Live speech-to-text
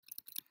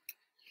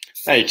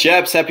Hey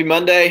chaps, happy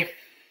Monday.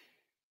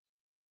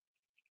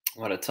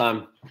 What a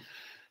time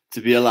to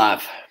be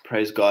alive.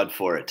 Praise God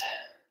for it.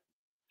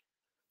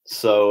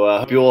 So I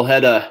hope you all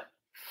had a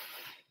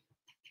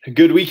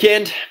good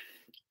weekend.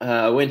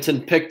 Went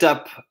and picked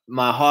up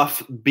my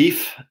half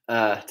beef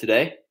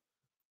today.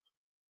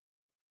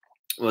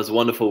 It was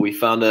wonderful. We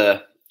found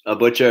a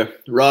butcher.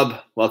 Rob,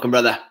 welcome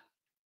brother.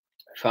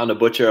 Found a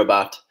butcher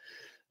about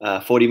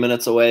 40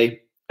 minutes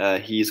away.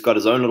 He's got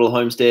his own little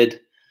homestead.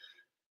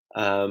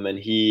 And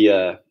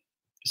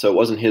so it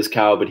wasn't his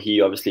cow, but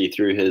he obviously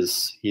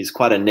he's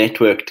quite a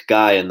networked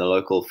guy in the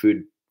local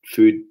food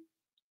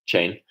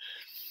chain.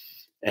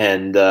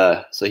 And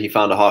so he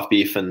found a half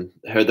beef and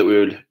heard that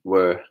we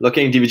were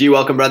looking. DVG,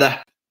 welcome,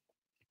 brother.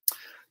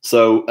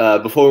 So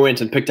before we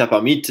went and picked up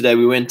our meat today,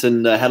 we went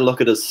and had a look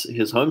at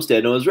his homestead,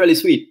 and it was really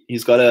sweet.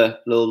 He's got a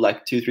little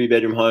 2-3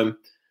 bedroom home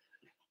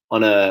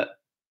on a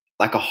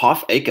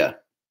half acre,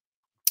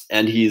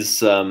 and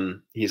he's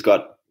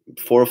got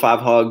 4 or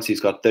 5 hogs.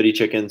 He's got 30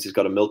 chickens. He's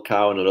got a milk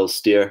cow and a little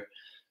steer,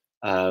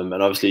 and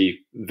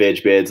obviously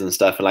veg beds and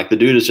stuff. And the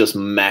dude has just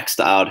maxed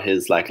out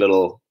his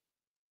little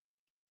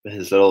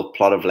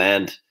plot of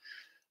land,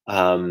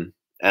 and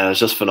it's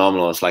just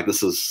phenomenal. It's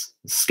this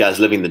guy's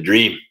living the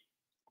dream.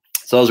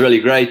 So it was really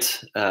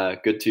great.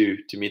 Good to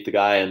meet the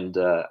guy, and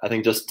I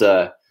think just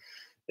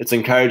it's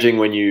encouraging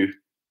when you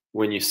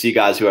see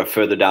guys who are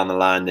further down the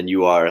line than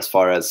you are, as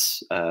far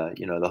as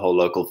the whole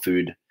local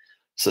food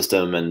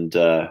system and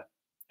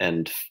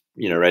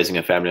raising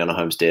a family on a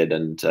homestead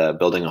and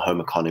building a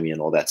home economy and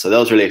all that. So that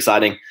was really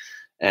exciting,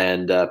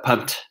 and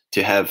pumped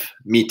to have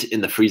meat in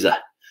the freezer.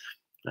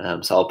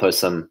 So I'll post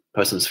some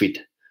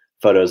sweet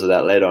photos of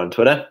that later on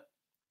Twitter.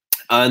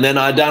 And then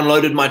I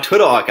downloaded my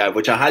Twitter archive,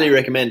 which I highly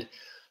recommend.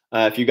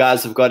 If you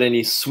guys have got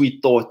any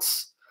sweet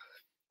thoughts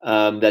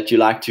that you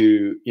like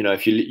to,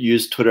 if you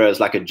use Twitter as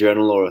a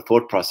journal or a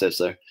thought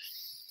processor,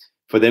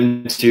 for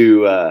them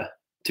to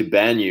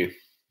ban you,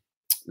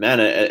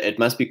 man, it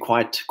must be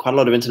quite a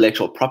lot of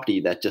intellectual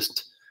property that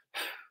just.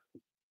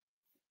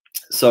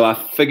 So I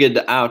figured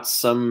out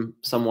some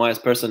wise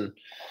person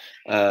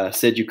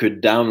said you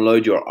could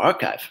download your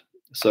archive.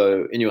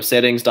 So in your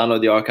settings,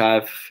 download the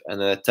archive, and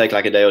then it take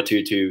a day or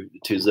two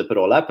to zip it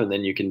all up, and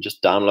then you can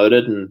just download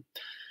it, and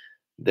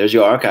there's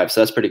your archive.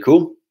 So that's pretty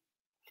cool.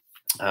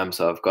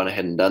 So I've gone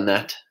ahead and done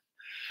that.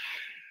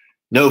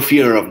 No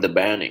fear of the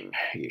banning,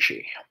 you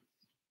see.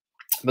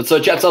 But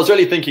so chaps, I was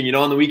really thinking,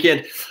 on the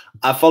weekend,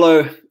 I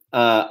follow,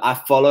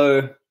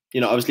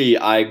 obviously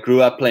I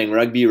grew up playing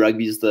rugby.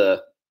 Rugby's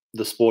the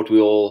sport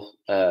we all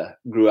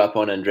grew up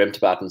on and dreamt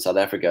about in South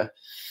Africa.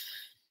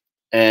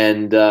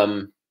 And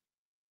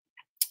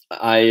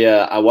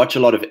I watch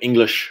a lot of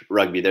English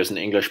rugby. There's an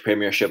English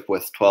Premiership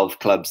with 12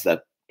 clubs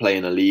that play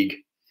in a league.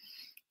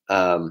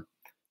 And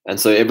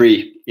so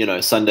every,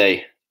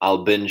 Sunday,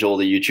 I'll binge all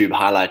the YouTube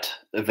highlight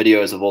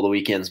videos of all the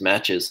weekend's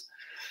matches.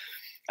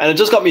 And it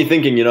just got me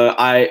thinking,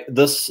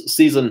 this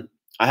season,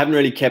 I haven't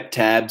really kept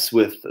tabs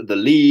with the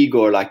league,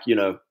 or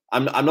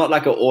I'm not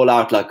an all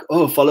out,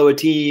 follow a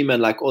team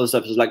and all this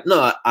stuff. It's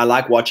no, I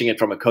like watching it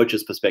from a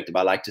coach's perspective.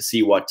 I like to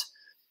see what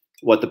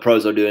the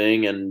pros are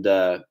doing, and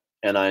I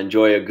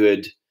enjoy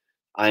good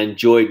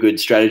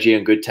strategy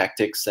and good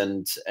tactics,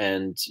 and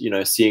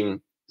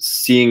seeing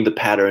the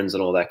patterns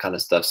and all that kind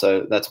of stuff.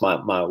 So that's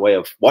my way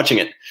of watching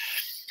it.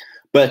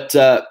 But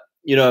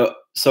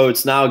so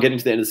it's now getting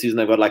to the end of the season.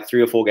 They've got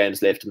 3 or 4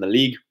 games left in the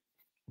league,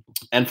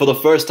 and for the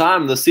first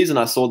time this season,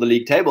 I saw the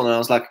league table, and I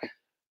was like,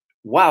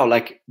 wow,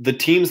 the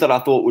teams that I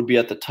thought would be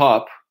at the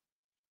top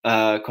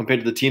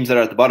compared to the teams that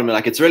are at the bottom.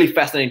 It's really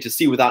fascinating to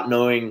see without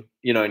knowing,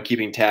 and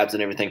keeping tabs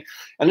and everything.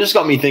 And it just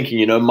got me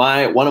thinking,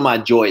 one of my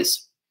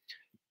joys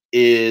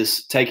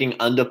is taking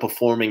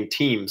underperforming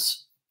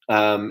teams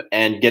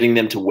and getting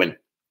them to win.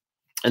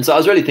 And so I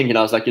was really thinking,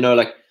 I was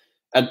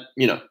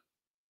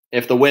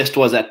if the West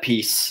was at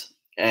peace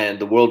and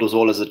the world was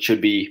all as it should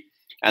be,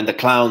 and the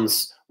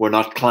clowns were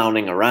not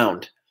clowning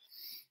around,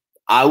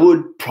 I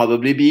would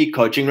probably be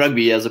coaching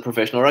rugby as a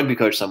professional rugby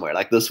coach somewhere.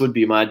 This would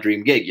be my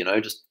dream gig,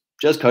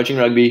 just coaching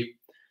rugby.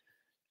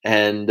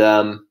 And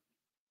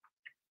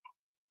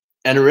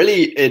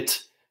really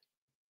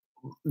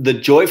the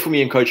joy for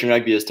me in coaching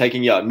rugby is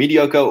taking a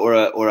mediocre or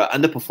an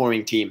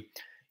underperforming team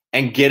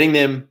and getting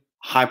them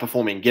high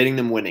performing, getting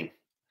them winning.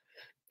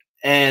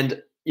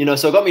 And,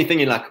 so it got me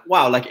thinking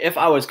wow, if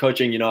I was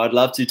coaching, I'd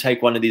love to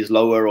take one of these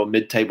lower or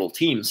mid-table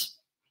teams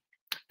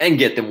and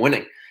get them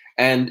winning.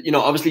 And,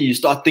 obviously you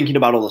start thinking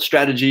about all the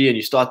strategy, and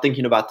you start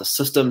thinking about the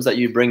systems that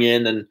you bring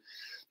in,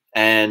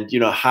 and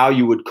how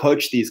you would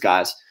coach these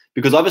guys.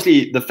 Because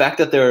obviously the fact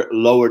that they're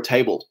lower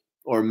table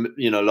or,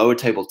 lower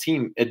table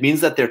team, it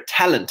means that their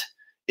talent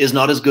is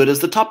not as good as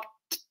the top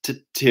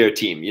tier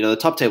team, the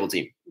top table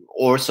team.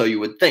 Or so you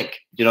would think,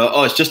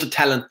 it's just a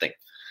talent thing,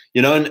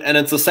 and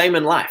it's the same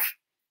in life.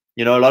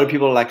 A lot of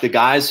people are the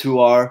guys who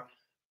are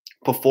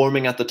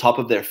performing at the top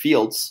of their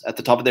fields, at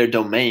the top of their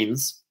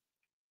domains.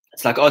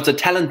 It's it's a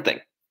talent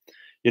thing,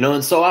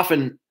 and so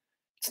often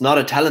it's not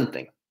a talent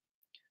thing.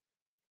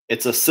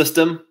 It's a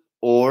system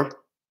or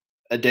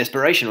a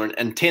desperation or an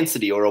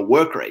intensity or a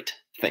work rate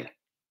thing.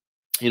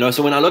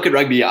 So when I look at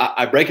rugby,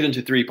 I break it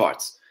into 3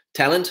 parts.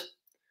 Talent,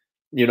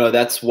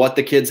 that's what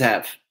the kids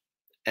have.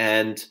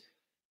 And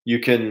you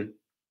can,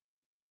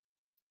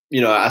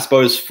 I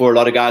suppose for a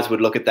lot of guys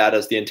would look at that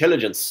as the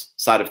intelligence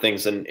side of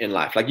things in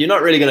life. Like, you're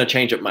not really going to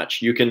change it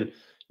much. You can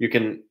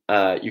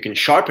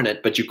sharpen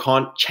it, but you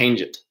can't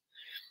change it.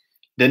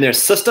 Then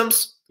there's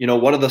systems.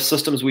 What are the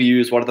systems we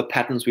use? What are the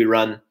patterns we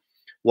run?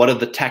 What are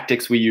the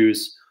tactics we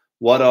use?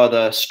 What are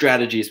the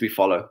strategies we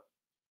follow?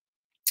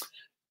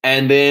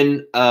 And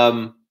then,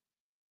 and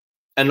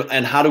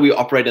how do we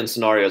operate in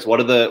scenarios? What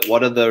are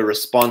the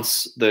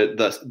response,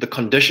 the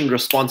conditioned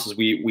responses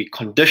we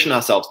condition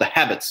ourselves, the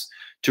habits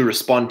to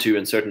respond to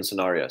in certain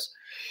scenarios?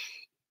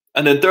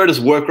 And then third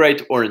is work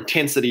rate or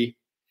intensity.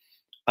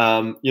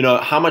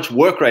 How much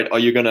work rate are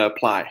you going to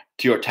apply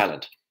to your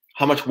talent?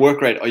 How much work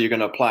rate are you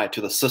going to apply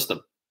to the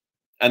system?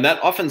 And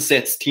that often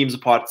sets teams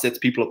apart, sets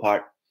people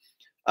apart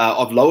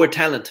of lower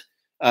talent,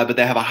 but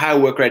they have a higher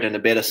work rate and a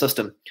better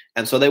system,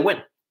 and so they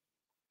win.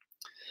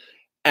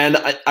 And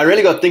I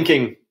really got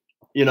thinking,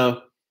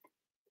 a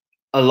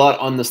lot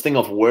on this thing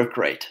of work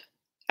rate.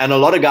 And a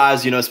lot of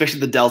guys, especially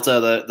the Delta,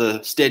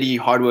 the steady,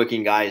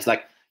 hardworking guy is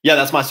like, yeah,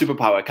 that's my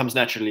superpower. It comes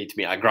naturally to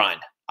me. I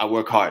grind. I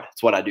work hard.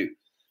 It's what I do.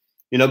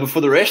 But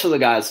for the rest of the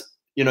guys,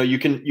 you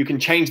can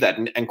change that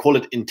and call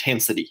it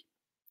intensity.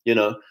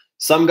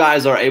 Some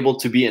guys are able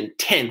to be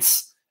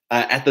intense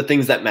at the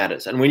things that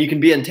matters. And when you can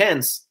be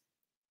intense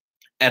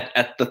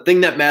at the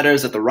thing that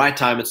matters at the right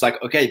time, it's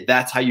like, okay,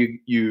 that's how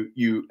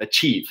you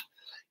achieve.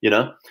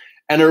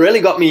 And it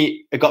really got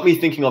me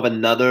thinking of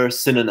another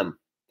synonym: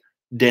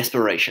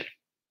 desperation.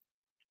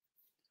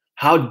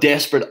 How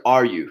desperate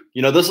are you?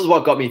 This is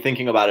what got me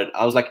thinking about it.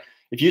 I was like,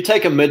 if you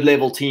take a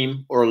mid-level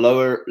team or a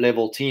lower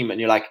level team and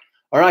you're like,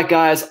 all right,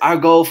 guys, our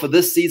goal for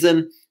this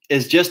season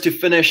is just to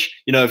finish,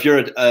 if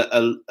you're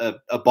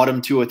a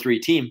bottom 2 or 3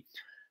 team,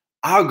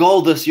 our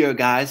goal this year,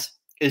 guys,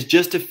 is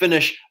just to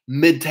finish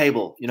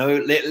mid-table.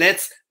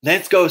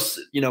 Let's go,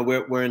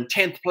 we're in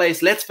 10th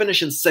place. Let's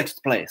finish in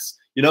 6th place.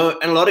 And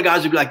a lot of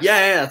guys would be like,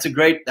 yeah, that's a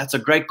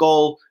great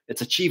goal.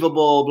 It's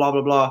achievable, blah,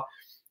 blah, blah.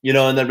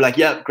 And they'd be like,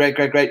 yeah,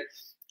 great.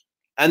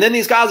 And then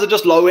these guys are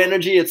just low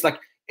energy. It's like,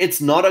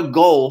 it's not a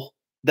goal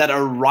that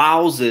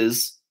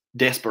arouses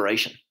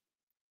desperation.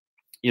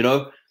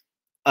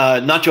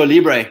 Nacho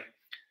Libre,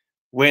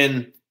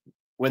 when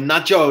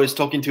Nacho is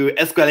talking to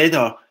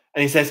Escalator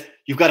and he says,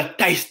 you've got to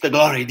taste the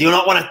glory. Do you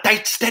not want to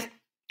taste it? Do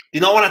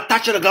you not want to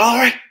touch the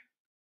glory?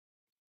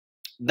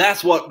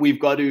 That's what we've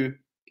got to.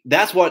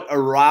 That's what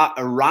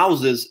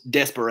arouses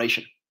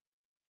desperation.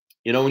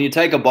 When you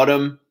take a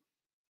bottom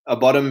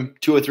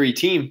 2 or 3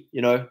 team,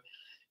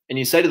 and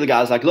you say to the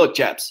guys like, look,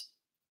 chaps,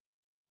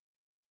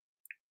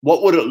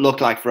 what would it look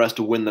like for us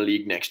to win the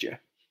league next year?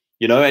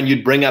 And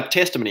you'd bring up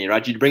testimony,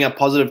 right? You'd bring up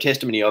positive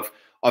testimony of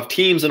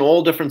teams in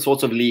all different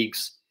sorts of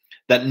leagues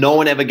that no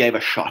one ever gave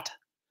a shot,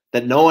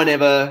 that no one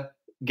ever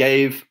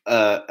gave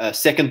a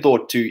second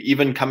thought to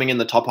even coming in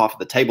the top half of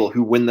the table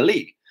who win the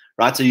league.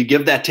 Right? So you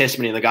give that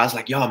testimony and the guy's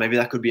like, yo, maybe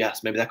that could be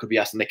us. Maybe that could be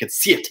us. And they can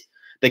see it.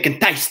 They can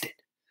taste it.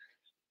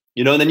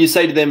 And then you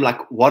say to them, like,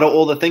 what are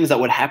all the things that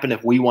would happen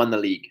if we won the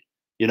league?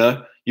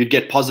 You'd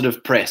get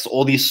positive press,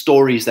 all these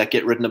stories that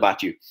get written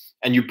about you.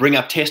 And you bring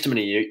up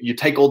testimony. You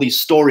take all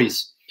these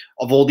stories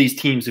of all these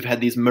teams who've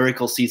had these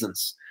miracle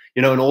seasons,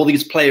 and all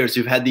these players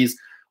who've had these,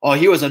 oh,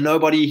 he was a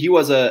nobody. He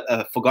was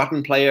a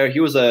forgotten player.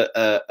 He was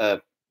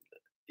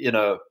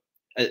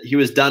he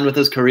was done with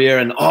his career,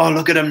 and oh,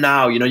 look at him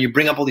now. You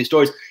bring up all these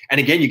stories, and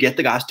again, you get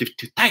the guys to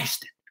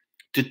taste it,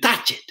 to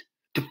touch it,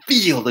 to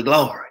feel the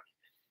glory,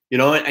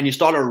 and you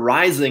start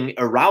arousing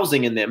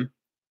in them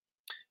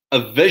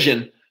a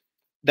vision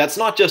that's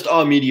not just,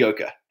 oh,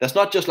 mediocre. That's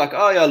not just like,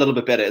 oh, yeah, a little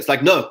bit better. It's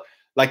like, no,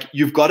 like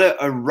you've got to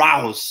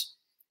arouse.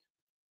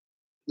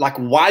 Like,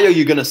 why are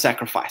you going to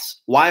sacrifice?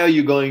 Why are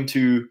you going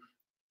to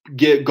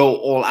go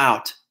all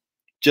out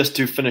just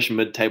to finish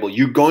mid-table?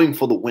 You're going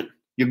for the win.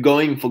 You're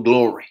going for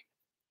glory.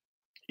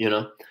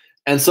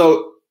 And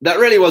so that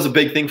really was a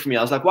big thing for me.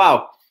 I was like,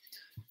 wow,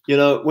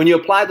 when you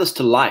apply this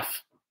to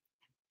life,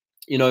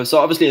 so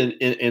obviously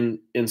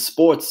in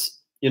sports,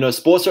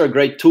 sports are a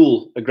great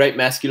tool, a great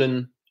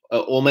masculine,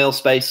 all-male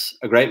space,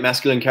 a great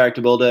masculine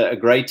character builder, a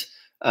great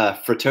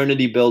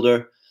fraternity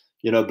builder,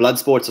 blood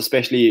sports,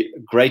 especially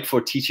great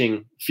for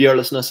teaching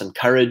fearlessness and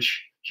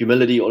courage,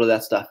 humility, all of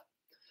that stuff.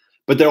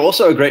 But they're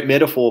also a great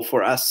metaphor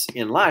for us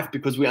in life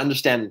because we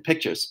understand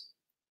pictures.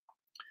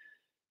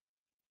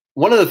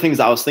 One of the things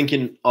I was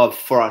thinking of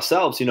for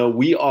ourselves,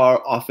 we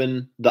are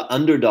often the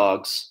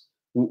underdogs.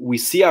 We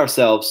see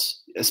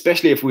ourselves,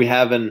 especially if we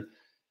have an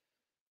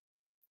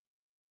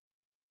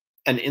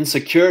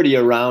insecurity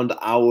around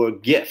our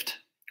gift,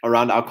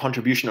 around our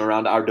contribution,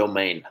 around our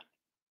domain.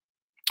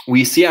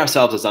 We see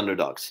ourselves as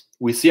underdogs.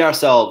 We see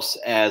ourselves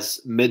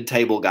as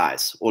mid-table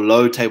guys or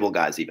low-table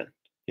guys even,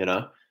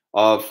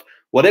 of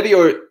whatever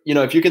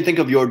if you can think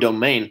of your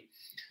domain,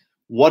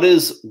 what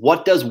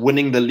does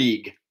winning the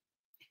league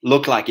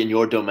look like in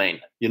your domain?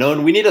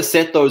 And we need to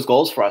set those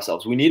goals for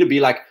ourselves. We need to be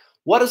like,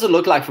 what does it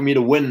look like for me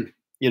to win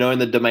in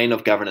the domain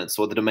of governance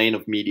or the domain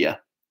of media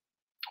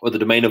or the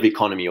domain of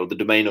economy or the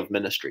domain of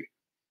ministry.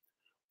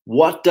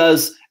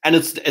 And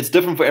it's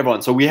different for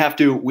everyone. So we have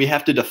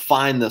to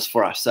define this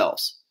for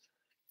ourselves.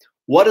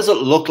 What does it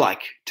look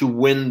like to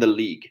win the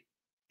league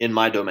in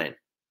my domain?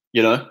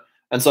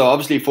 And so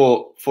obviously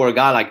for a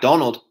guy like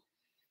Donald,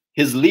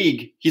 his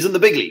league, he's in the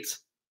big leagues,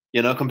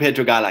 compared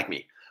to a guy like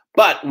me.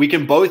 But we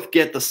can both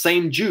get the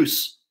same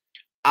juice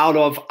out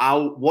of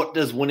what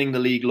does winning the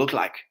league look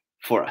like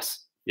for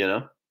us,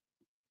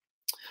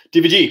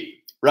 DVG,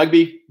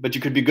 rugby, but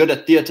you could be good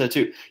at theater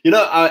too.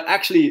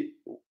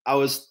 I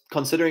was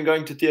considering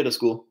going to theater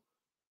school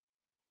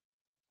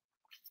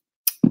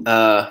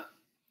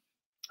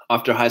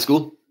after high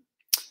school,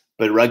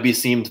 but rugby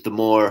seemed the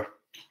more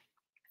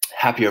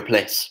happier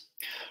place.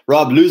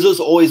 Rob, losers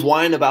always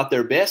whine about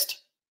their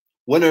best.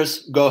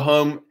 Winners go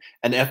home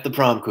and F the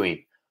prom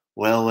queen.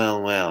 Well.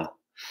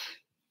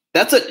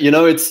 That's it.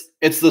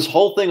 It's this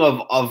whole thing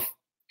of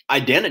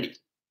identity.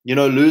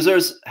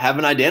 Losers have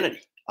an identity.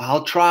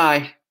 I'll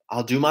try.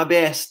 I'll do my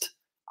best.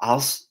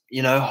 I'll,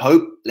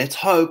 hope. Let's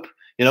hope.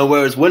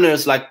 Whereas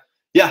winners, like,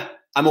 yeah,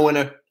 I'm a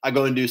winner. I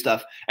go and do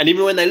stuff. And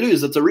even when they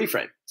lose, it's a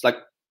reframe. It's like,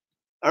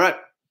 all right,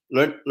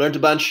 learned a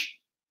bunch.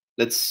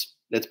 Let's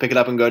pick it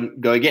up and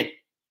go again.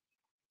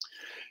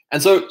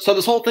 And so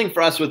this whole thing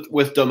for us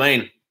with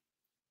domain,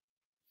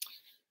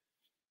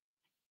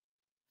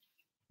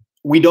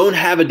 we don't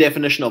have a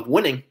definition of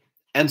winning.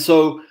 And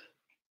so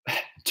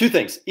two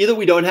things. Either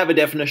we don't have a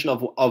definition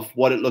of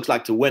what it looks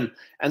like to win.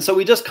 And so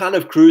we just kind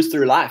of cruise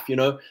through life.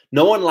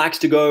 No one likes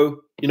to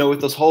go,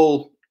 with this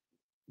whole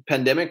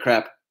pandemic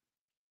crap.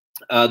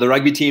 The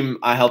rugby team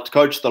I helped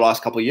coach the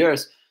last couple of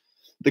years,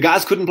 the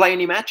guys couldn't play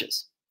any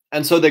matches.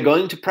 And so they're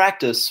going to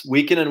practice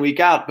week in and week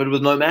out, but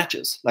with no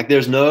matches. Like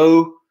there's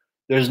no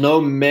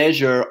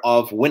measure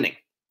of winning,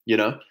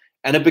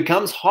 and it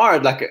becomes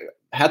hard. Like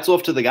hats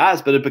off to the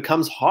guys, but it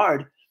becomes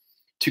hard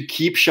to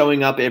keep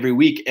showing up every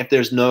week if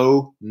there's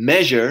no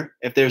measure,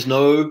 if there's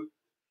no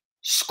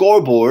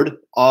scoreboard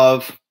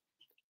of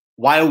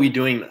why are we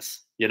doing this?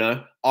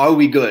 Are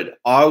we good?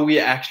 Are we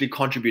actually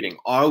contributing?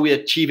 Are we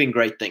achieving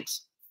great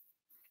things?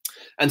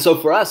 And so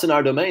for us in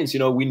our domains,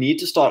 we need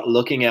to start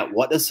looking at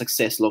what does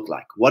success look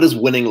like? What does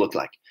winning look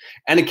like?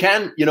 And it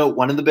can,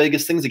 one of the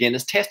biggest things again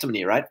is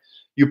testimony, right?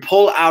 You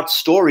pull out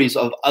stories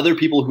of other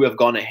people who have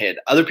gone ahead,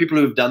 other people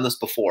who have done this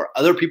before,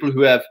 other people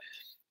who have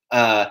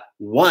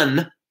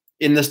won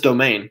in this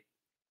domain.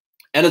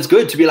 And it's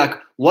good to be like,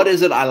 what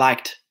is it I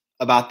liked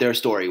about their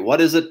story?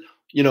 What is it,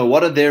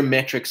 what are their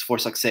metrics for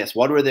success?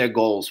 What were their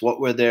goals?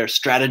 What were their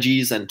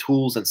strategies and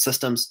tools and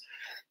systems?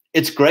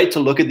 It's great to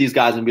look at these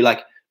guys and be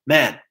like,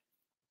 man,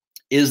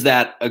 is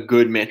that a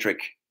good metric,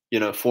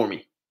 for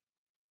me?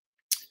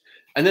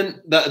 And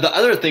then the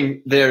other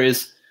thing there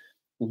is,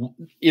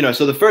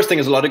 so the first thing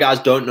is a lot of guys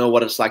don't know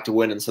what it's like to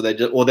win. And so they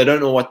don't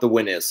know what the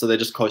win is. So they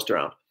just coast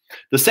around.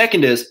 The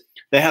second is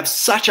they have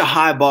such a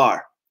high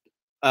bar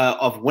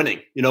of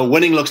winning.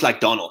 Winning looks like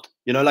Donald.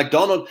 Like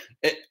Donald,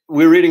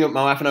 my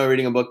wife and I were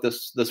reading a book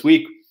this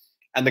week,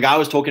 and the guy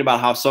was talking about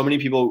how so many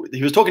people,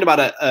 he was talking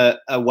about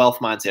a wealth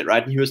mindset,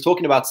 right? And he was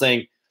talking about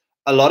saying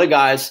a lot of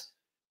guys,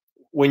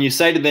 when you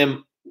say to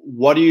them,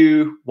 what do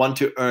you want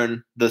to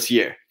earn this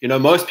year?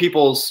 Most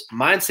people's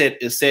mindset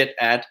is set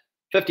at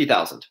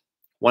 50,000,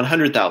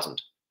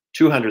 100,000,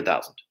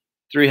 200,000,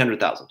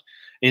 300,000. And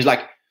he's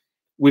like,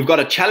 we've got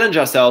to challenge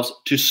ourselves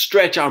to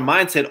stretch our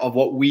mindset of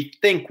what we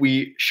think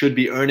we should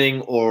be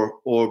earning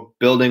or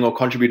building or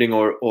contributing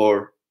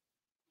or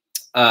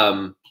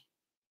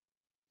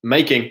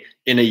making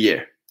in a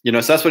year.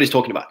 So that's what he's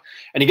talking about.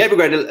 And he gave a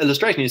great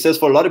illustration. He says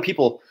for a lot of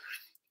people,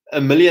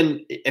 $1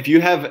 million, if you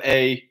have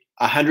a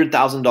 $100,000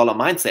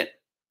 mindset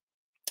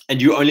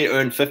and you only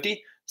earn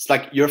 50, it's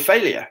like you're a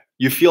failure.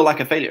 You feel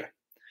like a failure.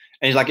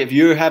 And he's like, if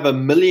you have a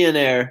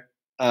millionaire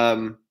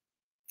thermostat,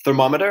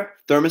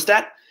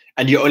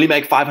 and you only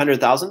make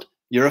 500,000,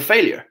 you're a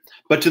failure.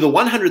 But to the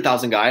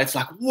 100,000 guy, it's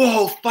like,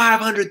 whoa,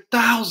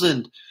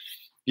 500,000,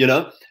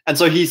 And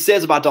so he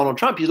says about Donald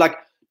Trump, he's like,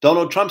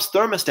 Donald Trump's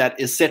thermostat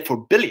is set for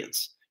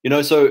billions.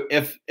 So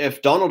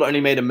if Donald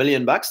only made $1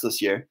 million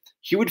this year,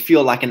 he would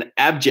feel like an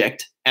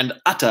abject and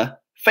utter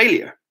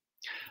failure.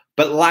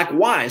 But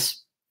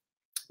likewise,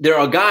 there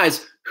are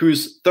guys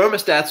whose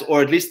thermostats,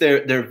 or at least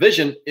their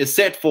vision, is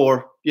set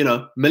for,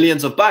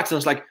 millions of bucks. And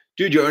it's like,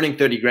 dude, you're earning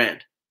 30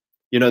 grand.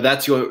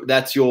 That's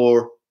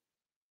the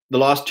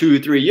last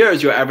 2-3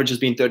 years, your average has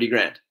been 30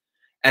 grand.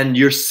 And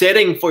you're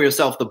setting for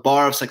yourself the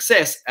bar of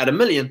success at $1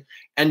 million.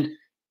 And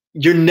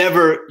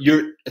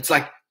it's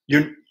like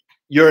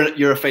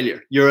you're a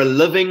failure. You're a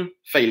living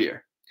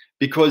failure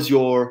because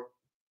you're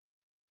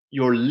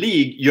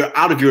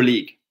out of your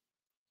league.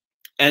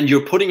 And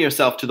you're putting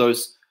yourself to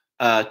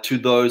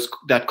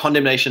that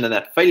condemnation and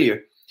that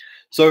failure.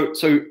 So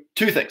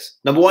two things.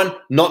 Number one,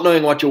 not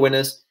knowing what your win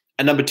is.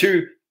 And number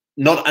two,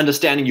 not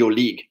understanding your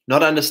league,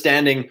 not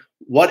understanding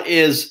what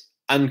is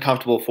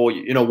uncomfortable for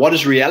you. What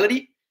is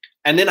reality?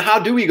 And then how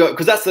do we go?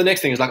 Because that's the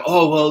next thing. It's like,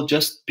 oh, well,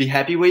 just be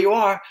happy where you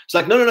are. It's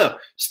like, no.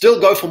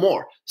 Still go for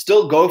more.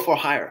 Still go for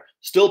higher.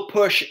 still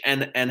push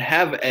and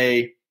have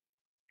a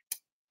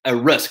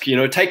risk,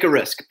 take a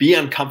risk, be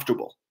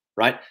uncomfortable,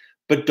 right?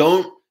 But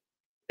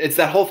it's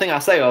that whole thing I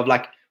say of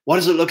like, what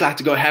does it look like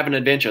to go have an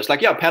adventure? It's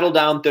like, yeah, paddle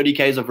down 30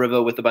 Ks of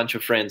river with a bunch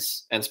of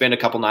friends and spend a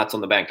couple nights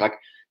on the bank. Like,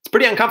 it's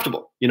pretty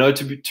uncomfortable,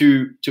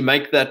 to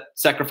make that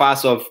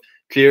sacrifice of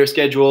clear a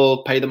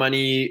schedule, pay the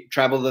money,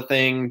 travel the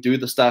thing, do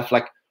the stuff,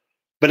 like,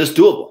 but it's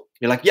doable.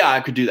 You're like, yeah, I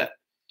could do that.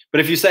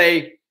 But if you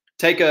say,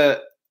 take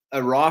a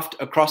raft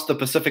across the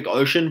Pacific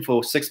Ocean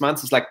for 6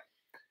 months, it's like,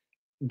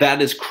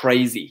 that is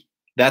crazy.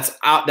 That's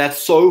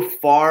so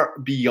far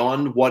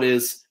beyond what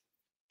is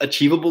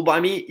achievable by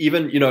me.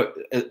 Even,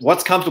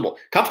 what's comfortable?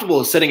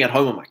 Comfortable is sitting at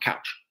home on my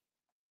couch.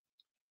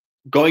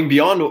 Going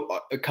beyond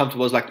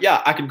comfortable is like,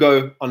 yeah, I could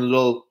go on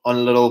a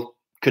little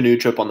canoe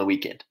trip on the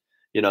weekend,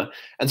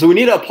 And so we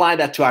need to apply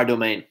that to our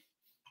domain.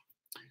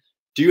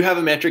 Do you have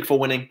a metric for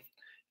winning?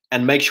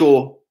 And make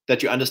sure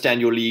that you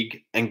understand your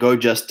league and go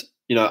just,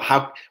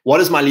 what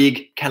is my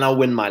league? Can I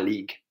win my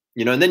league?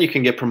 And then you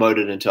can get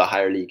promoted into a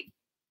higher league.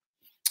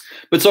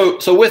 But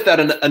so with that,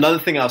 another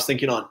thing I was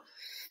thinking on,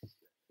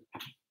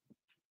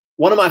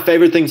 one of my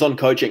favorite things on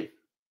coaching,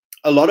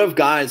 a lot of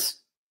guys,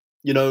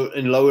 in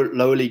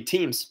lower league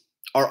teams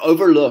are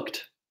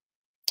overlooked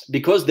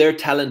because their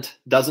talent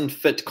doesn't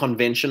fit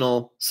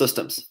conventional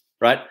systems,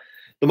 right?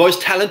 The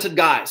most talented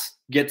guys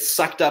get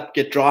sucked up,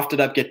 get drafted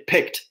up, get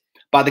picked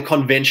by the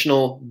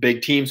conventional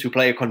big teams who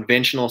play a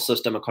conventional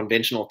system, a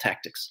conventional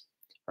tactics,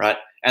 right?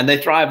 And they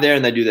thrive there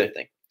and they do their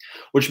thing,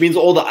 which means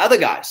all the other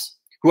guys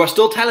who are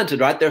still talented,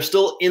 right? They're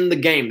still in the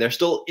game. They're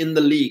still in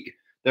the league.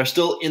 They're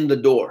still in the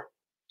door,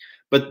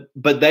 but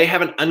they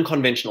have an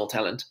unconventional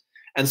talent.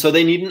 And so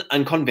they need an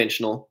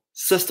unconventional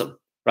system,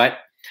 right?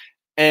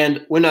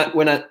 And when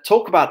I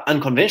talk about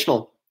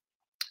unconventional,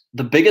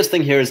 the biggest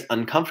thing here is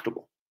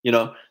uncomfortable.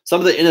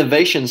 Some of the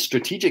innovations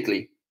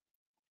strategically,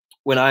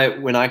 when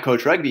I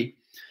coach rugby,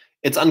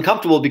 it's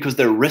uncomfortable because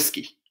they're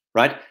risky,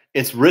 right?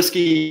 It's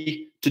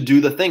risky to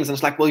do the things. And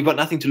it's like, well, you've got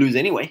nothing to lose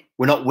anyway.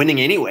 We're not winning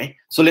anyway.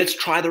 So let's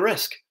try the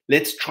risk.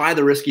 Let's try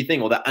the risky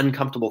thing or the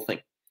uncomfortable thing.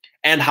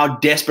 And how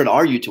desperate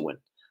are you to win?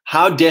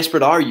 How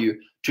desperate are you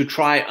to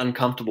try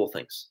uncomfortable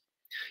things?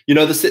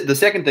 The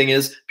second thing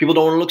is people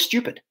don't want to look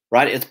stupid,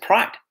 right? It's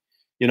pride.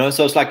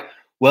 So it's like,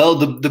 well,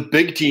 the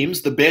big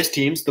teams, the best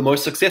teams, the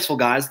most successful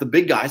guys, the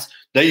big guys,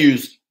 they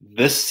use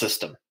this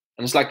system.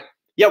 And it's like,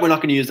 yeah, we're not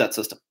going to use that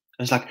system.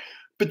 And it's like,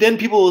 but then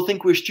people will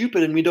think we're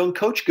stupid and we don't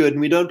coach good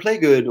and we don't play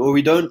good or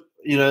we don't,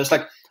 it's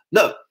like,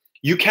 no,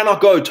 you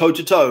cannot go toe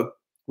to toe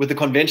with the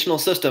conventional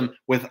system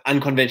with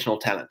unconventional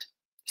talent.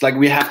 It's like,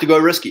 we have to go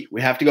risky.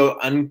 We have to go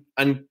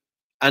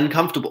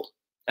uncomfortable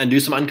and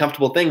do some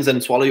uncomfortable things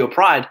and swallow your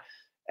pride.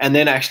 And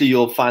then actually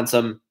you'll find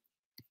some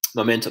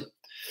momentum.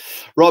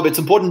 Rob, it's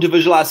important to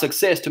visualize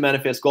success to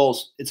manifest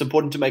goals. It's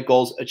important to make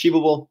goals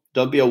achievable.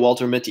 Don't be a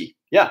Walter Mitty.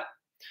 Yeah.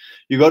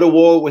 You go to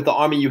war with the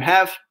army you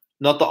have,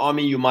 not the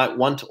army you might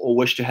want or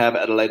wish to have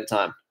at a later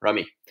time.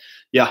 Rami.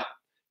 Yeah.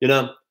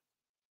 And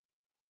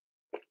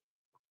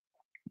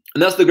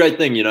that's the great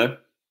thing,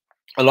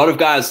 a lot of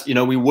guys,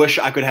 we wish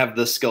I could have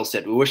this skill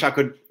set. We wish I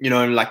could,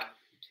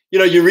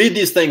 you read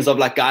these things of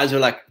like guys who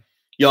are like,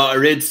 I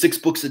read 6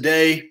 books a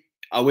day.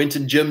 I went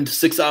and gymmed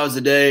 6 hours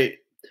a day.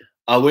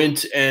 I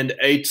went and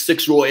ate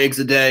 6 raw eggs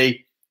a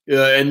day.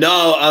 And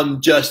now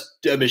I'm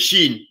just a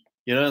machine.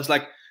 It's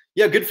like,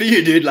 yeah, good for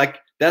you, dude. Like,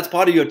 that's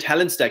part of your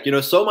talent stack.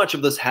 So much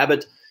of this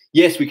habit,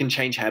 yes, we can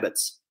change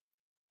habits.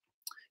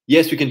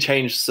 Yes, we can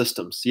change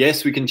systems.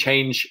 Yes, we can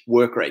change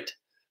work rate.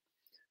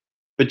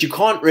 But you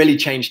can't really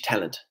change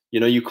talent.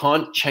 You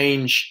can't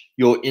change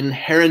your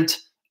inherent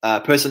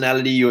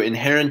personality, your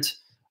inherent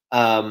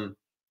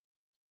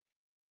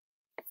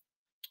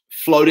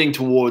floating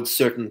towards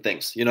certain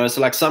things.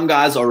 So like some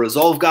guys are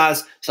resolve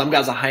guys, some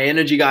guys are high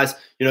energy guys,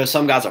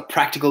 some guys are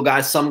practical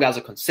guys, some guys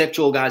are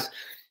conceptual guys.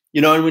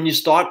 And when you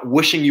start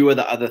wishing you were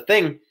the other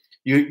thing,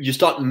 you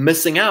start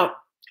missing out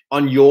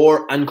on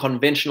your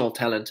unconventional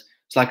talent.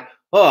 It's like,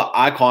 oh,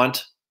 I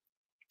can't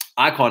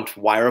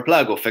wire a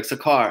plug or fix a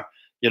car,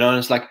 and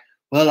it's like,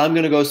 well, I'm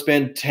going to go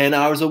spend 10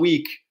 hours a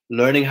week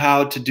learning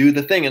how to do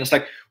the thing. And it's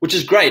like, which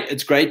is great.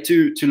 It's great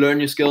to learn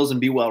your skills and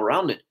be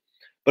well-rounded.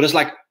 But it's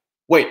like,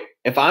 wait,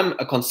 if I'm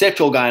a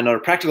conceptual guy and not a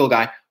practical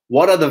guy,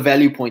 what are the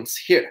value points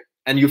here?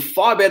 And you're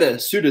far better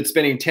suited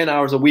spending 10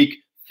 hours a week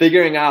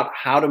figuring out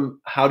how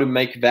to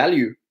make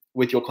value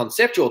with your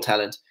conceptual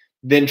talent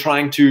than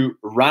trying to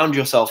round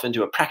yourself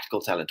into a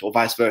practical talent or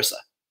vice versa.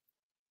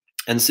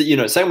 And so,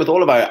 same with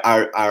all of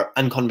our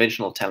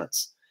unconventional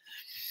talents.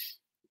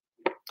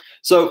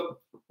 So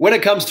when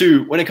it comes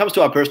to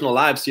our personal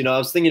lives, I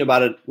was thinking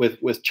about it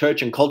with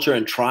church and culture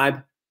and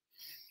tribe.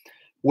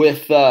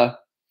 With our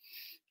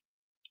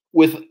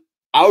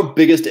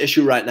biggest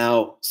issue right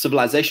now,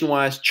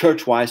 civilization-wise,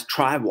 church-wise,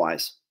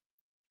 tribe-wise,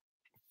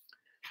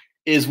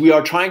 is we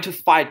are trying to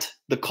fight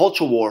the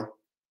culture war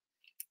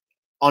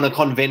on a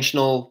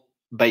conventional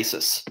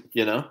basis,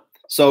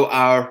 So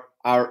our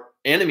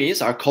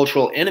enemies, our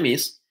cultural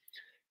enemies,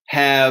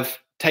 have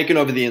taken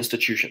over the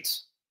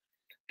institutions.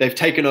 They've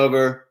taken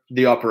over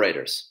the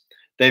operators.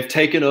 They've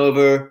taken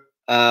over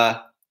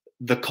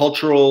the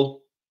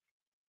cultural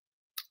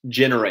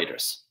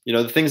generators,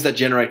 the things that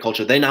generate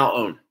culture, they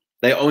own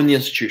the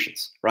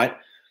institutions, right?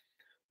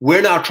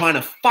 We're now trying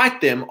to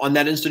fight them on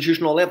that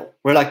institutional level.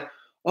 We're like,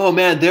 oh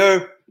man,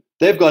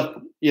 they've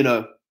got,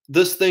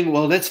 this thing.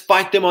 Well, let's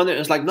fight them on it.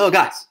 It's like, no,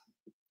 guys,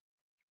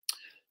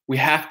 we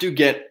have to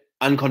get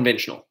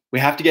unconventional. We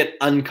have to get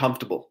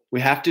uncomfortable.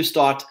 We have to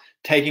start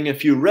taking a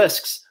few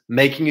risks,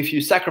 making a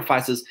few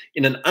sacrifices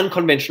in an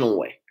unconventional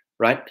way,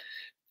 right?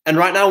 And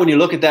right now, when you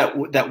look at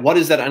that what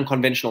is that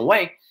unconventional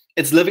way?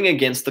 It's living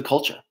against the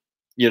culture,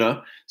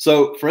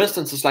 So, for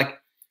instance, it's like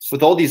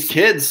with all these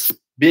kids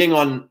being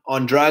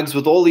on drugs,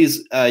 with all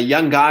these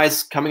young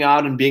guys coming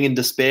out and being in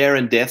despair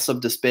and deaths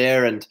of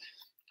despair and,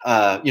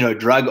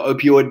 drug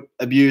opioid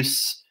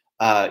abuse,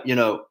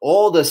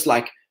 all this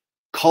like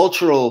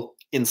cultural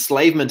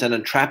enslavement and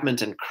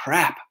entrapment and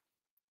crap,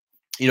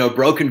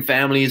 broken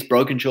families,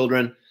 broken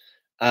children.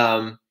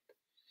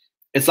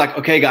 It's like,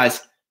 okay,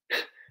 guys,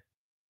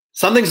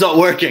 something's not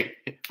working.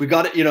 We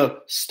got to,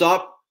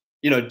 stop,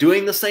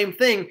 doing the same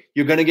thing.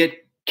 You're going to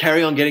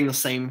carry on getting the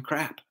same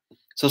crap.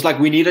 So it's like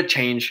we need to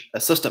change a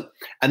system.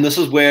 And this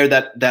is where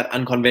that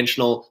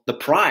unconventional, the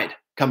pride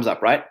comes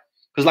up, right?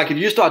 Because like if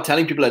you start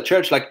telling people at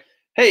church, like,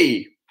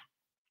 hey,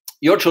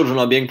 your children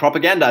are being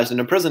propagandized in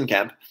a prison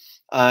camp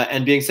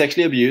and being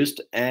sexually abused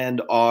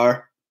and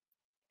are,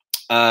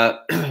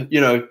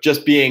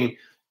 just being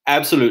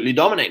absolutely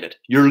dominated.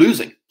 You're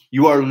losing.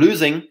 You are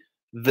losing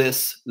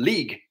this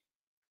league,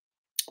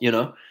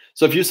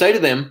 So if you say to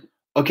them,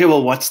 okay,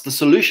 well, what's the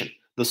solution?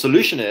 The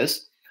solution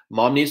is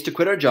mom needs to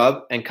quit her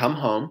job and come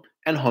home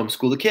and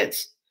homeschool the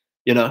kids.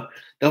 They'll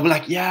be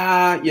like,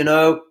 yeah,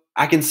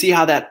 I can see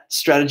how that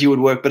strategy would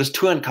work, but it's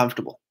too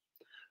uncomfortable.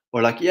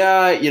 Or like,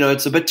 yeah,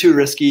 it's a bit too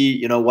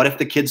risky. What if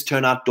the kids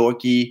turn out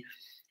dorky?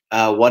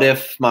 What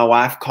if my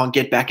wife can't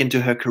get back into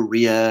her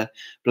career?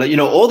 But,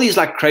 all these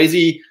like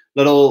crazy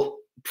little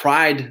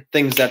pride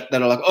things that are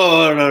like,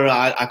 oh, no,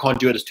 I can't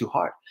do it. It's too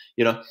hard,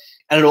 And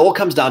it all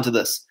comes down to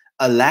this,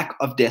 a lack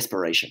of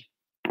desperation,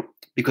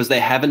 because they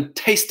haven't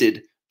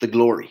tasted the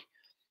glory.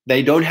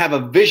 They don't have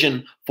a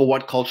vision for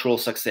what cultural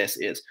success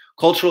is.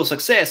 Cultural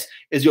success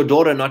is your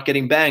daughter not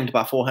getting banged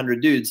by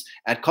 400 dudes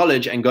at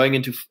college and going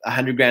into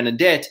 $100,000 in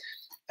debt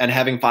and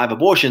having 5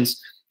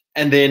 abortions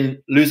and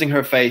then losing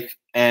her faith.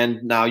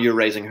 And now you're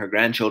raising her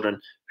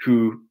grandchildren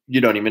who you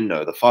don't even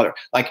know the father.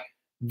 Like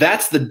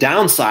that's the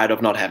downside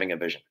of not having a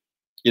vision.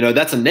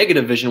 That's a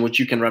negative vision, which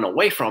you can run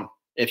away from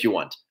if you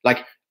want.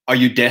 Like, are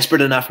you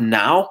desperate enough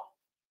now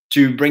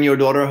to bring your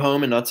daughter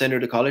home and not send her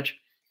to college?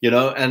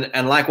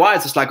 And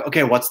likewise, it's like,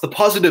 okay, what's the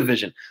positive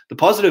vision? The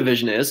positive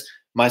vision is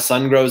my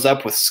son grows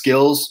up with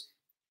skills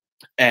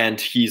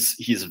and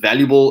he's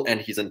valuable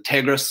and he's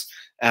integrous.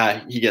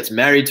 He gets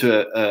married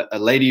to a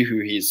lady who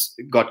he's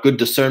got good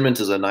discernment,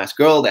 is a nice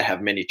girl. They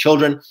have many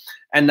children.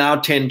 And now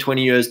 10,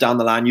 20 years down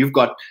the line, you've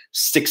got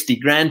 60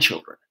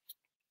 grandchildren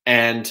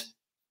and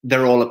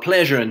they're all a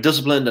pleasure and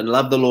disciplined and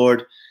love the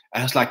Lord.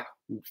 And it's like,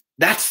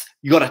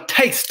 you got to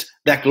taste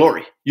that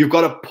glory. You've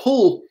got to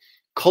pull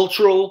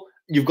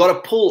you've got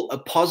to pull a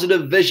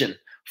positive vision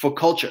for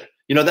culture.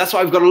 That's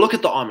why we've got to look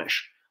at the Amish.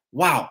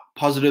 Wow,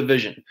 positive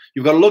vision.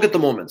 You've got to look at the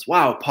Mormons.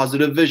 Wow,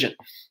 positive vision.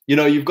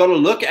 You've got to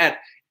look at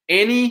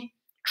any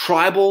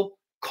tribal,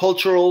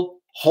 cultural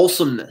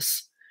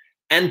wholesomeness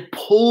and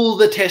pull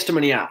the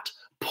testimony out,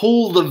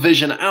 pull the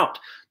vision out.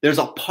 There's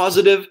a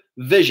positive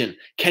vision.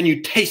 Can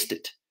you taste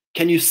it?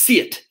 Can you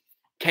see it?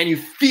 Can you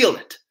feel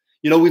it?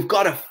 We've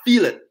got to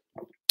feel it.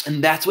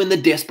 And that's when the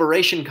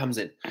desperation comes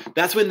in.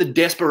 That's when the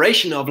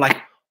desperation of like,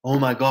 oh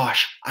my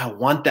gosh, I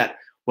want that.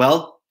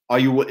 Well,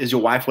 is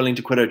your wife willing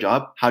to quit her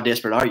job? How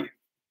desperate are you?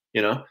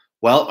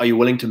 Well, are you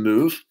willing to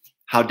move?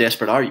 How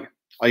desperate are you?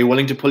 Are you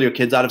willing to pull your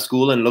kids out of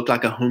school and look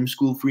like a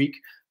homeschool freak?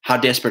 How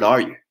desperate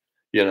are you?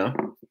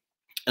 And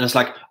it's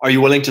like, are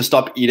you willing to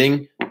stop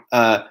eating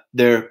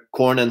their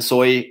corn and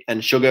soy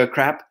and sugar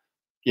crap,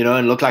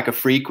 and look like a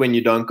freak when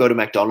you don't go to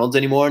McDonald's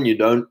anymore and you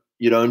go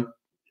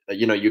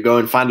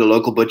and find a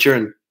local butcher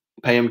and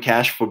pay him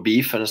cash for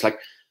beef. And it's like,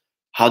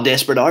 how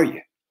desperate are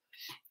you?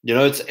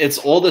 It's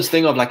all this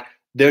thing of like,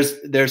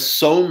 there's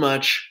so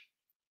much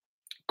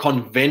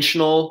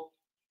conventional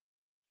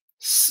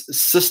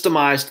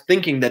systemized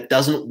thinking that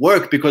doesn't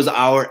work because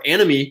our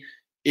enemy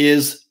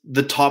is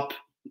the top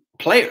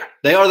player.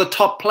 They are the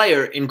top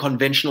player in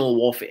conventional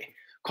warfare,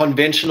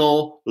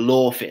 conventional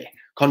lawfare,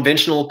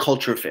 conventional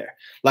culture fare.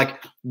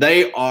 Like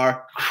they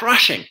are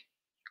crushing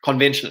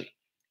conventionally.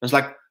 It's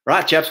like,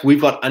 right, chaps,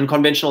 we've got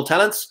unconventional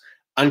talents,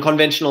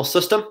 unconventional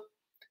system,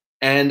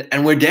 and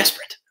we're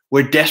desperate.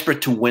 We're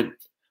desperate to win.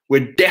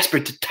 We're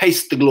desperate to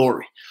taste the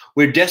glory.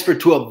 We're desperate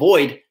to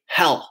avoid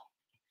hell.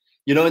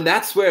 And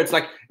that's where it's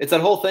like, it's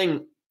that whole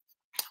thing.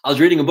 I was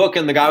reading a book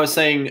and the guy was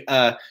saying,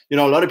 a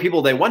lot of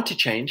people, they want to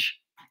change.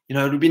 It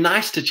would be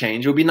nice to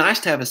change. It would be nice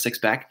to have a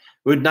six-pack.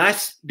 It would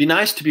be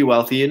nice to be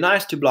wealthy and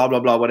nice to blah,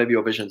 blah, blah, whatever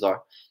your visions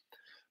are.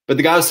 But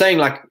the guy was saying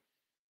like,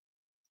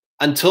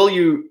 until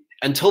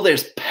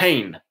there's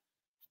pain,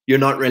 you're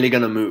not really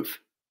going to move.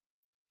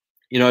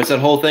 It's that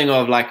whole thing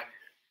of like,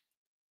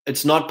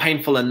 it's not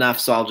painful enough,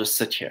 so I'll just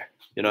sit here.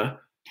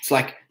 It's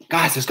like,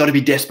 guys, there's got to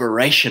be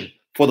desperation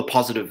for the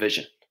positive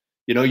vision.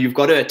 You've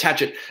got to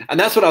attach it. And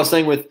that's what I was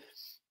saying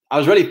I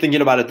was really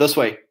thinking about it this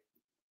way.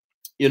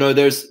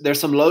 There's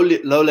some low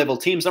level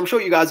teams. I'm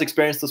sure you guys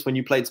experienced this when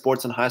you played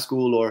sports in high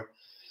school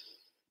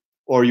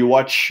or you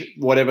watch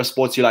whatever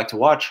sports you like to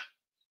watch.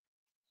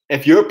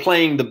 If you're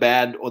playing the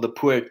bad or the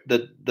poor,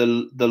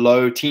 the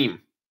low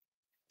team,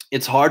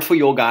 it's hard for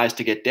your guys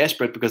to get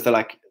desperate because they're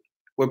like,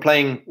 we're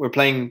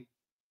playing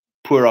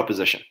poor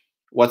opposition.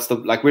 We're just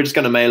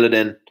going to mail it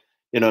in,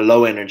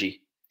 low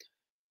energy.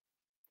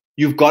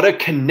 You've got to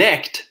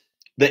connect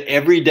the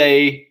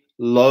everyday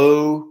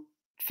low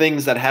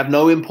things that have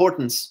no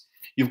importance.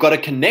 You've got to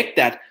connect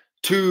that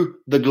to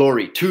the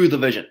glory, to the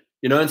vision,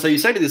 And so you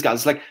say to these guys,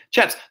 it's like,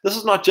 chaps, this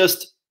is not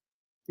just,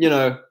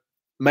 mail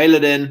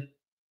it in,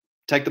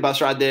 take the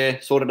bus ride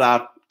there, sort it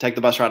out, take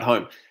the bus ride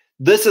home.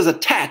 This is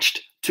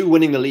attached to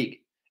winning the league.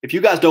 If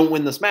you guys don't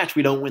win this match,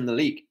 we don't win the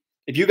league.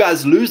 If you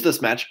guys lose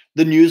this match,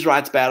 the news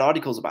writes bad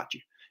articles about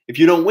you. If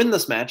you don't win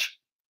this match,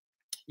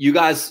 you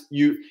guys,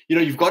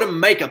 you've got to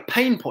make a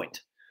pain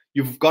point.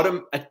 You've got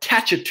to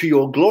attach it to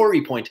your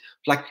glory point.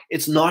 Like,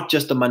 it's not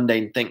just a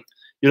mundane thing,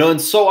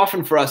 and so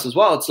often for us as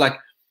well, it's like,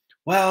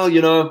 well,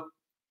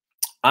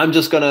 I'm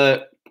just going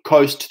to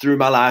coast through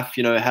my life,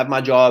 have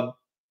my job,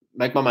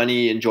 make my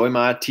money, enjoy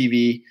my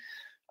TV,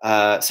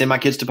 send my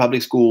kids to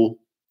public school.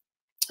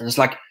 And it's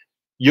like,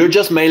 you're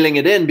just mailing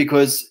it in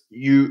because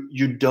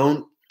you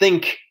don't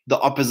think the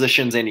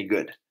opposition's any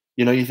good.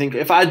 You think,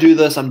 if I do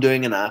this, I'm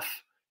doing enough.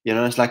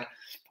 It's like,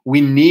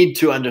 we need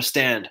to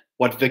understand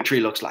what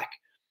victory looks like.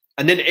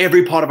 And then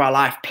every part of our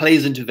life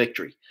plays into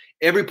victory.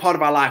 Every part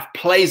of our life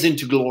plays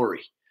into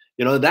glory.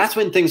 That's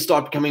when things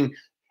start becoming,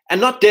 and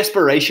not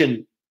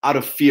desperation out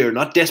of fear,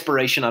 not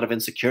desperation out of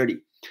insecurity.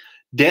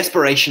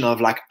 Desperation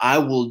of like, I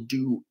will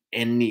do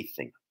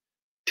anything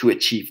to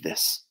achieve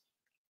this.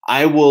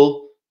 I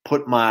will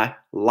put my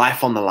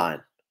life on the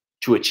line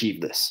to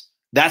achieve this.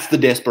 That's the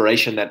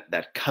desperation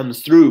that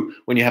comes through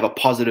when you have a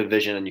positive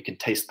vision and you can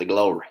taste the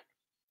glory.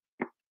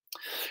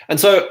 And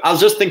so I was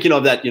just thinking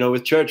of that,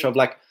 with church, of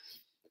like,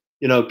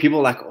 people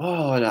are like,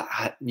 oh,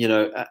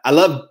 I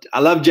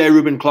love J.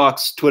 Reuben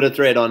Clark's Twitter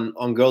thread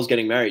on girls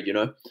getting married,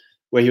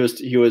 where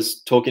he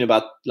was talking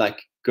about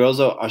like, girls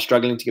are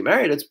struggling to get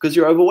married. It's because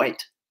you're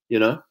overweight,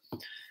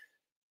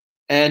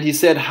 And he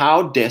said,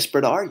 how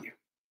desperate are you?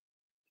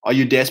 Are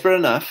you desperate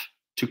enough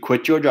to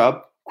quit your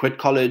job, quit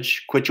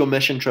college, quit your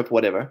mission trip,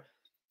 whatever,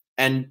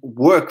 and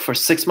work for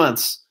 6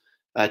 months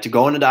to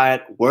go on a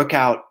diet, work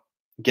out,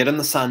 get in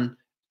the sun,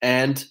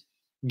 and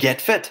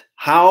get fit?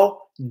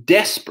 How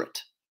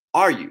desperate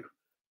are you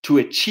to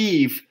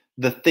achieve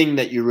the thing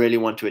that you really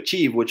want to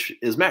achieve, which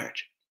is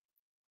marriage?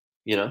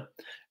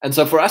 And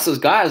so for us as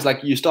guys,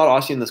 like, you start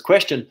asking this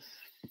question,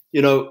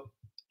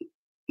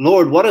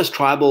 Lord, what does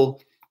tribal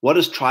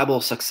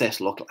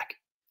success look like?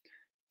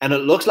 And it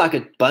looks like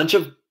a bunch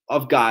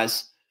of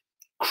guys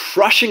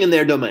crushing in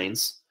their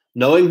domains,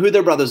 knowing who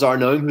their brothers are,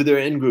 knowing who their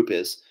in-group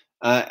is.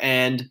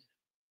 And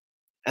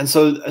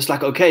so it's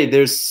like, okay,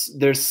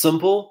 there's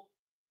simple,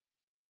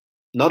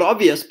 not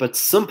obvious, but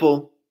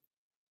simple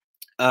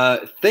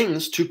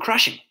things to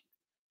crushing.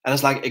 And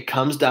it's like, it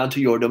comes down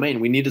to your domain.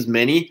 We need as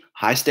many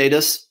high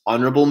status,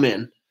 honorable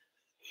men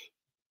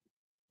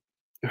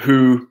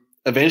who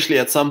eventually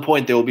at some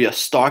point there will be a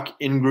stark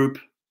in-group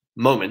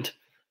moment.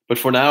 But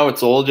for now,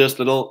 it's all just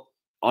little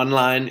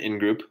online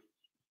in-group,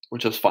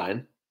 which is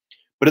fine.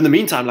 But in the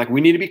meantime, like,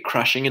 we need to be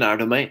crushing in our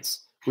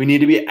domains. We need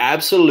to be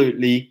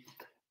absolutely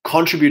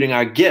contributing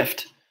our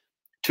gift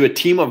to a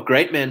team of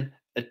great men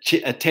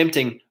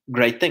attempting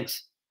great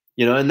things.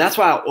 And that's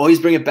why I always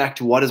bring it back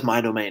to, what is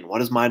my domain?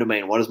 What is my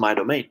domain? What is my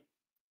domain?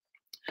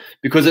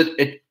 Because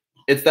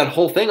it's that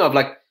whole thing of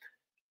like,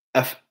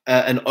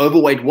 an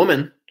overweight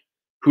woman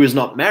who is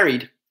not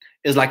married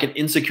is like an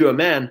insecure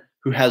man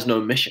who has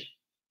no mission.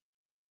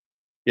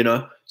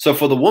 So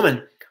for the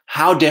woman,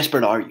 how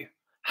desperate are you?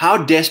 How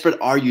desperate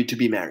are you to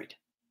be married?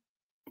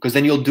 Because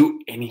then you'll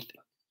do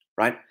anything,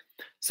 right?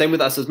 Same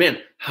with us as men.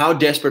 How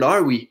desperate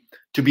are we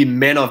to be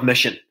men of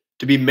mission,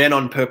 to be men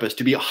on purpose,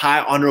 to be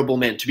high honorable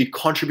men, to be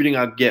contributing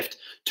our gift,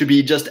 to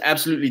be just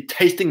absolutely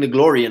tasting the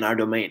glory in our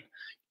domain,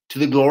 to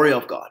the glory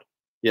of God,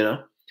 And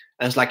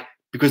it's like,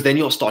 because then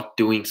you'll start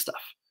doing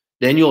stuff.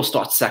 Then you'll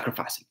start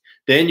sacrificing.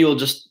 Then you'll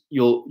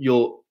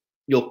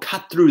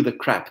cut through the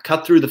crap,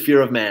 cut through the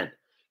fear of man,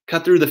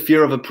 cut through the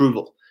fear of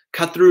approval,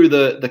 cut through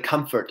the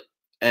comfort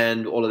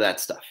and all of that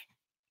stuff.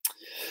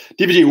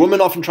 DVG,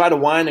 women often try to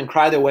whine and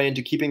cry their way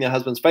into keeping their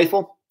husbands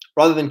faithful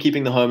rather than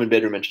keeping the home and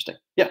bedroom interesting.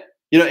 Yeah.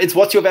 It's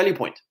what's your value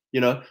point?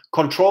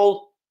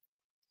 Control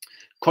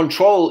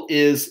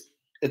is,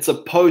 it's a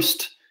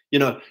post,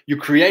 you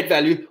create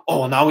value.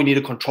 Oh, now we need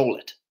to control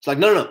it. It's like,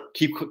 no.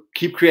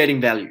 Keep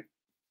creating value.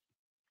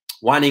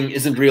 Whining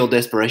isn't real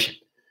desperation.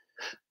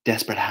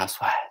 Desperate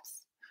housewives.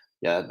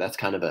 Yeah, that's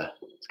kind of a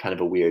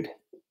weird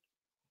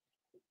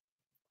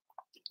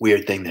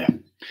thing there.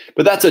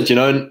 But that's it,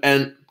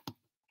 and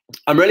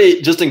I'm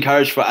really just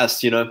encouraged for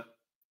us,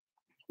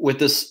 with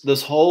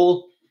this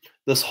whole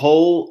this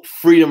whole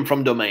freedom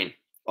from domain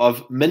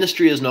of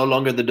ministry is no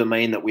longer the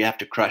domain that we have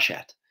to crush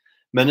at.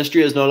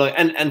 Ministry is no longer,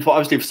 and for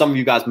obviously for some of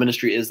you guys,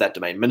 ministry is that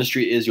domain.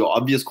 Ministry is your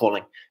obvious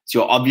calling. It's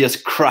your obvious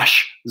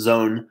crush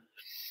zone.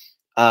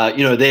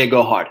 There,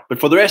 go hard. But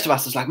for the rest of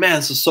us, it's like, man,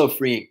 this is so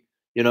freeing.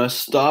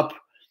 Stop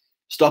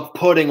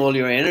putting all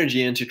your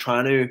energy into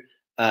trying to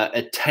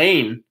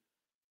attain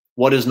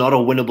what is not a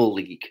winnable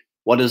league.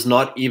 What is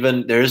not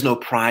even, there is no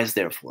prize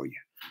there for you.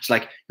 It's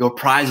like your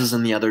prize is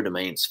in the other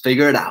domains.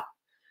 Figure it out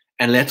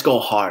and let's go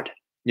hard.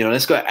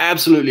 Let's go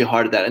absolutely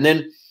hard at that. And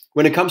then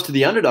when it comes to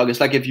the underdog, it's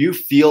like if you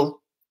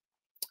feel,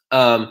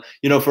 for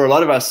a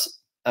lot of us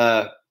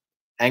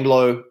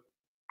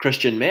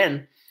Anglo-Christian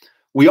men,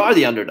 we are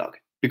the underdog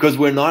because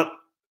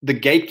the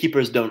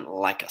gatekeepers don't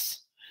like us.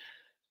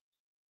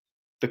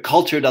 The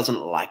culture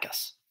doesn't like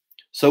us.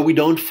 So we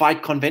don't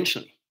fight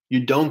conventionally.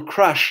 You don't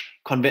crush,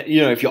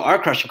 if you are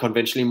crushing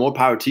conventionally, more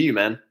power to you,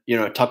 man.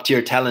 Top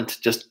tier talent,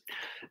 just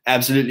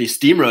absolutely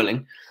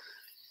steamrolling.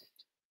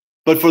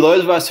 But for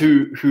those of us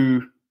who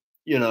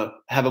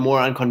have a more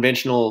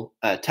unconventional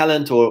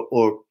talent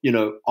or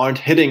aren't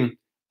hitting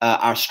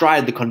our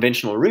stride, the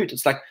conventional route,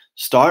 it's like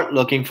start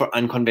looking for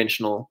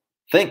unconventional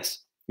things.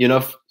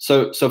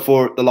 So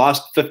for the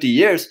last 50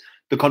 years,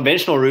 the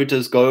conventional route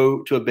is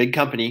go to a big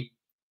company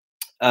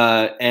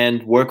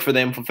and work for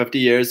them for 50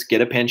 years,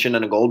 get a pension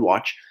and a gold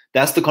watch.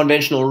 That's the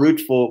conventional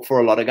route for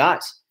a lot of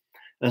guys.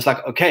 And it's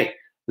like, okay,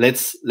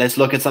 let's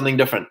look at something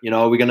different.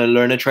 Are we going to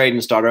learn a trade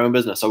and start our own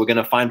business? Are we going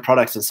to find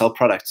products and sell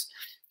products?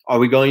 Are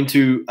we going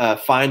to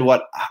find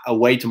a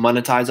way to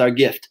monetize our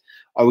gift?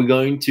 Are we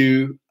going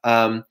to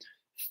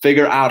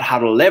figure out how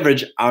to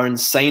leverage our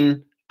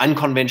insane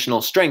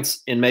unconventional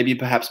strengths in maybe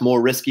perhaps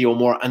more risky or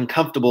more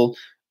uncomfortable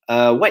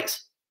ways?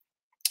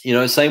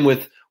 Same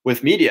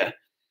with media.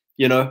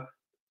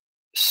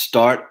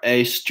 Start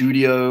a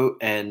studio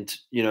and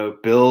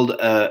build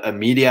a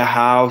media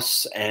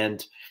house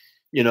and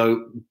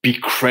be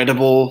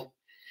credible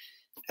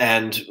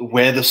and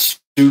wear the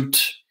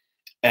suit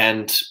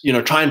and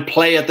try and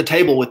play at the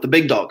table with the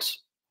big dogs.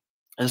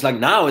 And it's like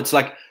now it's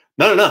like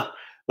no,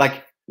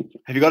 like,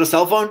 have you got a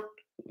cell phone?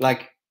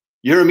 Like,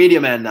 you're a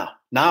media man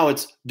now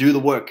it's do the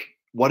work.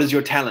 What is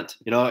your talent?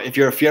 If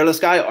you're a fearless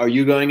guy, are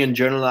you going and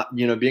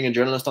being a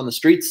journalist on the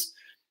streets?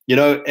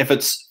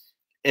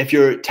 If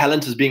your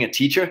talent is being a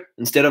teacher,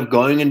 instead of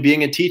going and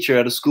being a teacher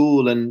at a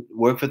school and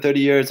work for 30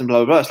 years and blah,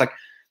 blah, blah, it's like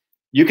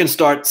you can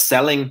start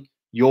selling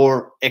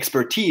your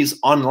expertise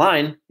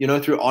online,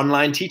 through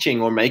online teaching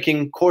or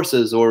making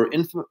courses or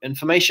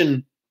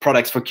information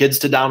products for kids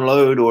to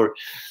download or,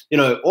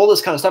 all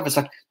this kind of stuff. It's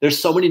like there's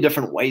so many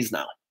different ways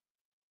now,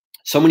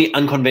 so many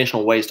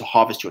unconventional ways to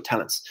harvest your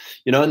talents,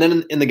 and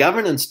then in the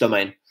governance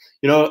domain,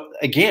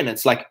 again,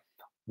 it's like,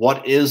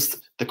 what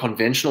is the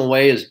conventional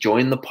way is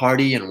join the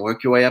party and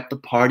work your way up the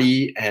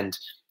party and,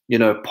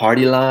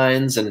 party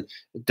lines and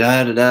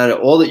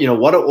all the,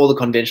 what are all the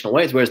conventional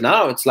ways? Whereas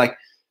now it's like,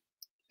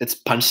 it's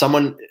punch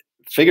someone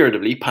in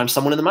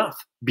the mouth,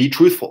 be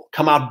truthful,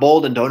 come out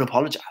bold and don't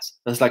apologize.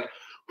 And it's like,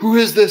 who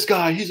is this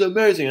guy? He's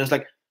amazing. And it's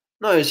like,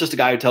 no, it's just a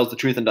guy who tells the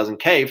truth and doesn't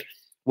cave,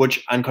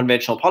 which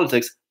unconventional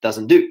politics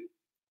doesn't do.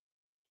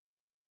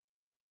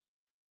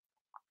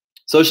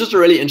 So it's just a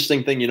really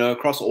interesting thing,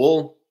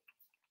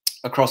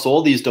 across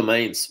all these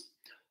domains.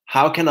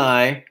 How can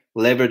I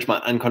leverage my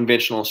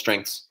unconventional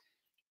strengths,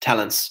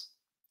 talents,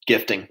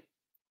 gifting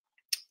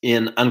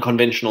in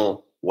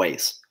unconventional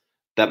ways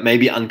that may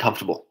be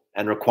uncomfortable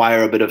and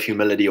require a bit of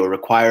humility or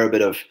require a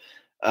bit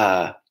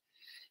of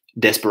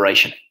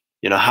desperation?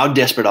 How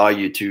desperate are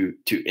you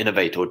to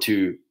innovate or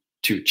to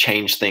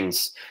change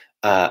things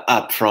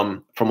up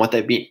from what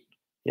they've been?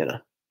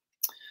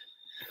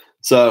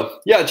 So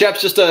yeah,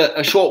 chaps, just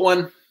a short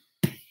one.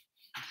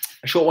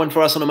 A short one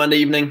for us on a Monday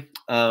evening.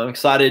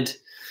 Excited.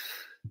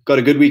 Got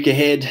a good week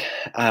ahead,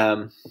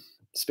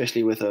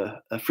 especially with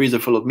a freezer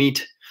full of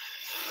meat.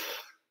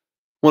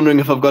 Wondering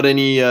if I've got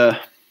any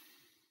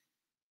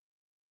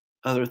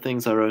other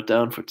things I wrote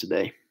down for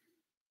today.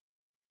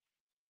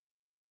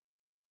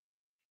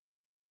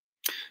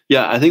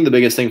 Yeah, I think the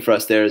biggest thing for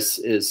us there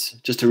is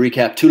just to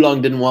recap. Too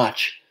long didn't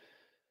watch.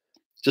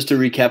 Just to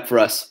recap for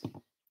us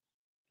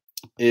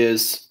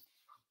is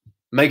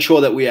make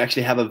sure that we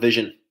actually have a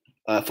vision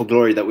for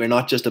glory, that we're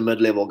not just a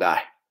mid-level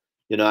guy.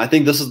 I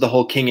think this is the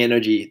whole king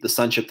energy, the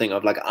sonship thing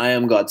of like, I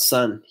am God's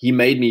son. He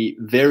made me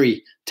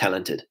very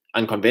talented,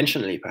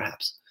 unconventionally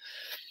perhaps.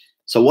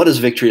 So what does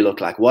victory look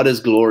like? What does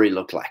glory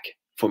look like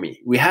for me?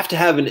 We have to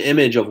have an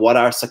image of what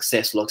our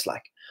success looks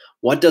like.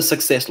 What does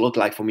success look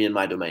like for me in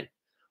my domain?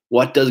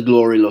 What does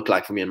glory look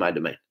like for me in my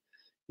domain?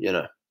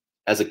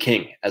 As a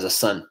king, as a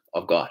son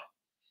of God.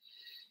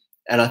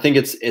 And I think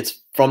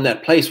it's from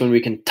that place when we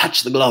can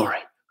touch the glory,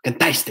 we can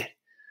taste it,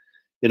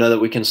 that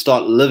we can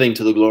start living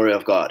to the glory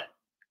of God,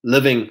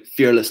 living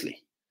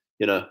fearlessly,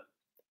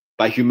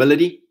 by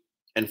humility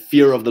and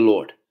fear of the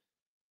Lord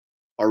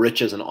are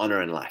riches and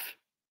honor in life.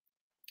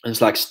 And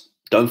it's like,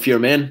 don't fear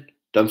men,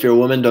 don't fear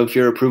women, don't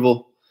fear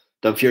approval,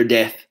 don't fear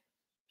death,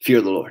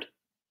 fear the Lord.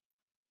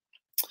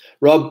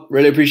 Rob,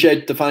 really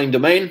appreciate defining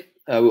domain.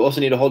 we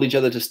also need to hold each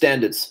other to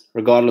standards,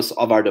 regardless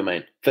of our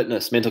domain,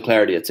 fitness, mental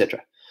clarity,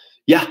 etc.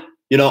 Yeah,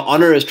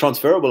 honor is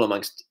transferable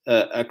amongst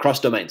across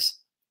domains.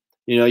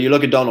 You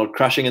look at Donald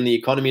crushing in the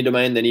economy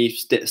domain, then he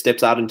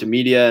steps out into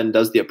media and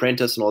does The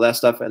Apprentice and all that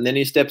stuff, and then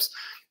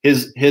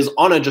his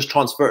honor just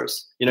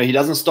transfers. He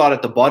doesn't start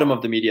at the bottom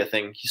of the media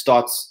thing. He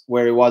starts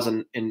where he was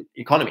in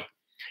economy.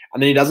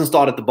 And then he doesn't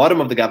start at the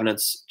bottom of the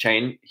governance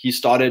chain. He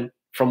started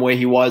from where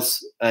he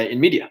was in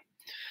media.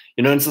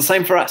 And it's the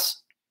same for us.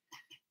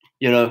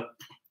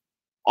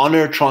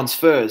 Honor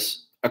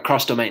transfers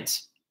across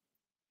domains.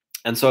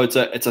 And so it's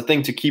a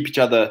thing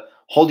to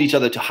hold each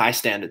other to high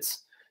standards,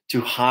 to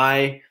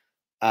high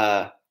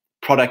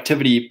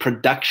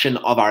production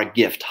of our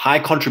gift, high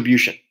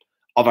contribution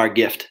of our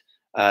gift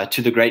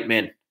to the great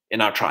men in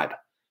our tribe.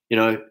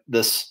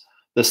 This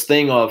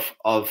thing of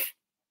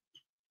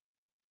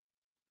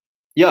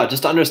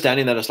just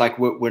understanding that it's like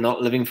we're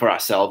not living for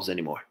ourselves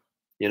anymore.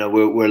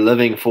 We're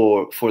living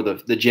for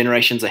the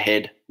generations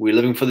ahead. We're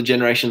living for the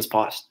generations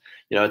past.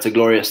 It's a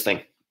glorious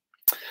thing.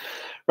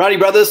 Righty,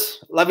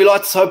 brothers. Love you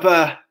lots. Hope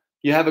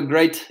you have a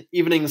great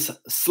evening's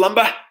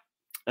slumber.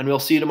 And we'll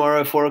see you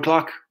tomorrow at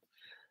 4:00.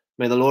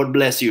 May the Lord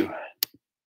bless you.